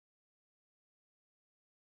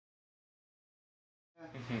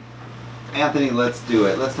Anthony, let's do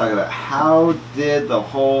it. Let's talk about how did the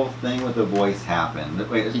whole thing with The Voice happen.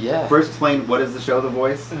 Wait, first explain what is the show The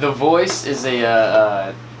Voice? The Voice is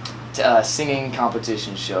a singing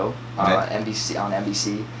competition show on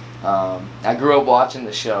NBC. I grew up watching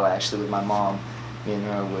the show actually with my mom. Me and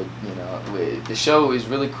her would, the show is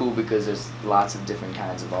really cool because there's lots of different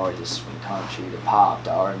kinds of artists from country to pop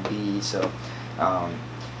to R&B. So,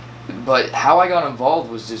 but how I got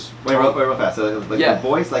involved was just real fast. So like The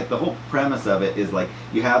Voice, like the whole premise of it is like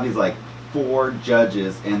you have these like 4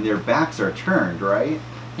 judges and their backs are turned, right?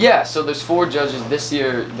 Yeah. So there's 4 judges this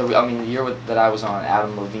year. The year that I was on,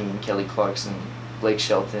 Adam Levine, Kelly Clarkson, Blake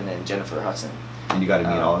Shelton, and Jennifer Hudson. And you got to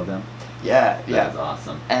meet all of them. Yeah, That's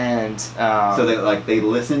awesome. And so they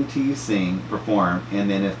listen to you sing, perform, and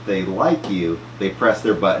then if they like you, they press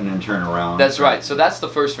their button and turn around. That's right. So that's the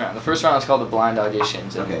first round. The first round is called the blind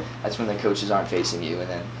auditions. And that's when the coaches aren't facing you, and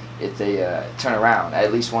then if they turn around,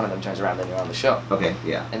 at least one of them turns around, then you're on the show. Okay.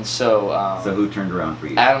 Yeah. And so. So who turned around for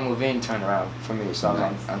you? Adam Levine turned around for me. So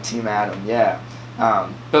I was on Team Adam. Yeah.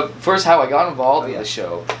 But first, how I got involved with the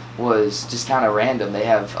show was just kind of random. They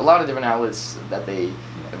have a lot of different outlets that they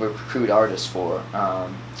recruit artists for,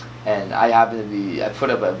 and I happened to be. I put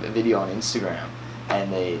up a video on Instagram,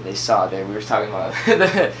 and they saw it. We were talking about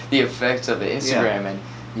the effects of Instagram and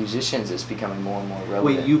musicians is becoming more and more relevant.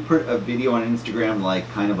 Wait, you put a video on Instagram like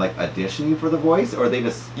kind of like auditioning for The Voice, or they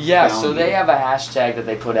just so they have a hashtag that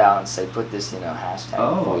they put out and say put this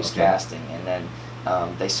hashtag voice casting, and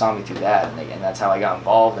then they saw me through that, and that's how I got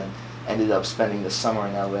involved and ended up spending the summer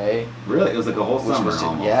in LA. Really? It was like a whole summer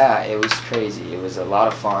almost. Yeah, it was crazy. It was a lot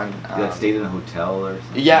of fun. You stayed in a hotel or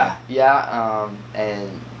something? Yeah,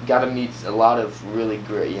 and got to meet a lot of really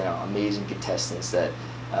great, amazing contestants that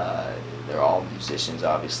they're all musicians,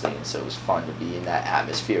 obviously, and so it was fun to be in that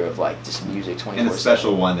atmosphere of like just music 24/7. And a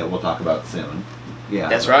special one that we'll talk about soon. Yeah.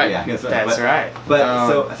 That's right. Yeah, that's right.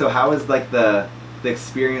 But so how is like the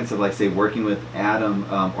experience of like say working with Adam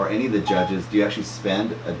or any of the judges? Do you actually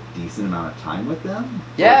spend a decent amount of time with them?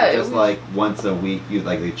 Yeah, or is it just like once a week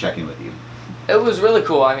they check in with you? It was really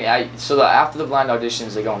cool. I mean, after the blind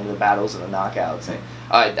auditions, they go into the battles and the knockouts,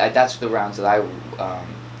 and that's the rounds that I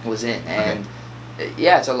was in, and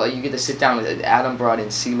yeah, so like you get to sit down with Adam. Brought in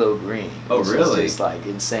CeeLo Green. Oh, really? It's just like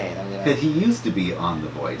insane. I mean, he used to be on The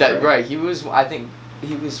Voice. Right. He was. I think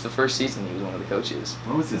he was the first season. He was one of the coaches.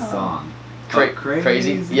 What was his song?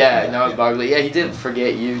 Crazy. Yeah, no, it's Barkley. Yeah, he did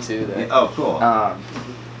Forget You too. Oh, cool.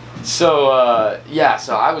 So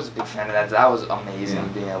I was a big fan of that. That was amazing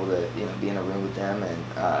being able to be in a room with them,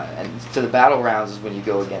 and to the battle rounds is when you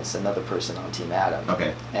go against another person on Team Adam.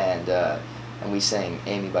 Okay. And we sang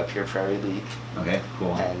Amy by Pure Prairie League. Okay,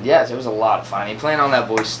 cool. And yeah, so it was a lot of fun. I mean, playing on that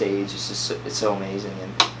Voice stage is just it's so amazing.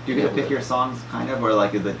 And do you get to pick your songs kind of, or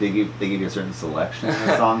like is it they give you a certain selection of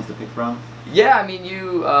songs to pick from? Yeah, I mean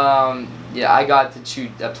I got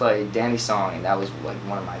to play Danny's song, and that was like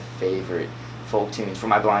one of my favorite folk tunes for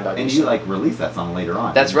my blind audition. And you like released that song later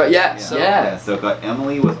on. That's right. Yeah. So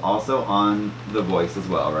Emily was also on The Voice as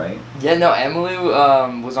well, right? Yeah. No, Emily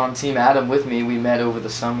was on Team Adam with me. We met over the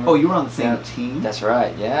summer. Oh, you were on the same team? That's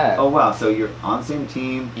right. Yeah. Oh wow. So you're on the same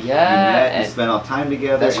team. Yeah. You met. You spent all time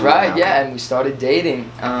together. That's right. Yeah, and we started dating.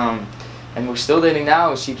 And we're still dating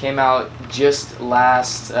now. She came out just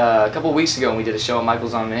a couple weeks ago, and we did a show at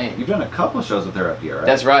Michael's on Main. You've done a couple shows with her up here, right?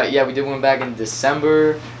 That's right. Yeah, we did one back in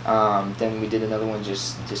December. Then we did another one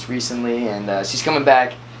just recently, and she's coming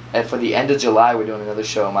back for the end of July. We're doing another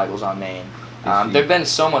show at Michael's on Main. They've been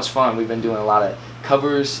so much fun. We've been doing a lot of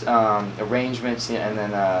covers, arrangements, and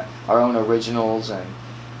then our own originals and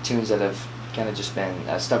tunes that have kind of just been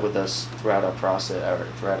stuck with us throughout our process, or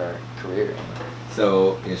throughout our career.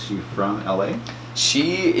 So, is she from LA?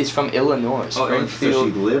 She is from Illinois, Springfield. So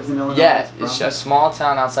she lives in Illinois? Yeah, it's a small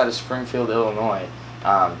town outside of Springfield, Illinois.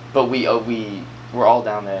 But we're all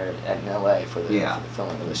down there in LA for the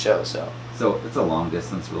filming of the show. So it's a long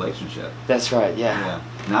distance relationship. That's right. Yeah.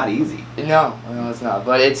 Not easy. No, it's not.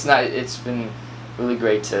 But it's not. It's been really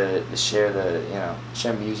great to share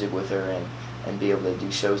share music with her and be able to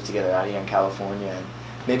do shows together out here in California. And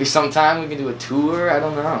maybe sometime we can do a tour. I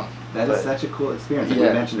don't know. That is such a cool experience. Like we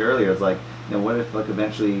mentioned earlier, it's like, what if like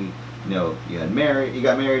eventually, you got married, you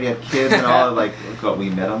had kids, and all like we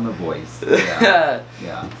met on The Voice. Yeah.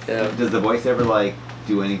 Does The Voice ever like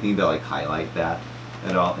do anything to like highlight that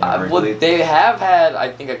at all? Well, they have had I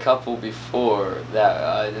think a couple before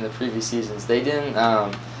that in the previous seasons. They didn't.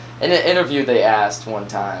 In an interview, they asked one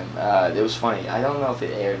time. It was funny. I don't know if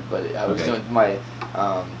it aired, but I was doing my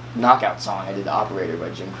knockout song. I did "The Operator" by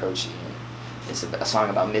Jim Croce. It's a song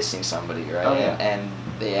about missing somebody, right? Oh, yeah. And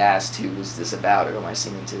they asked who was this about or who am I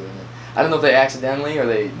singing to, and I don't know if they accidentally or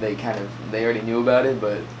they already knew about it,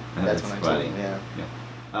 but that's when I told them.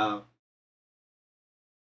 Yeah.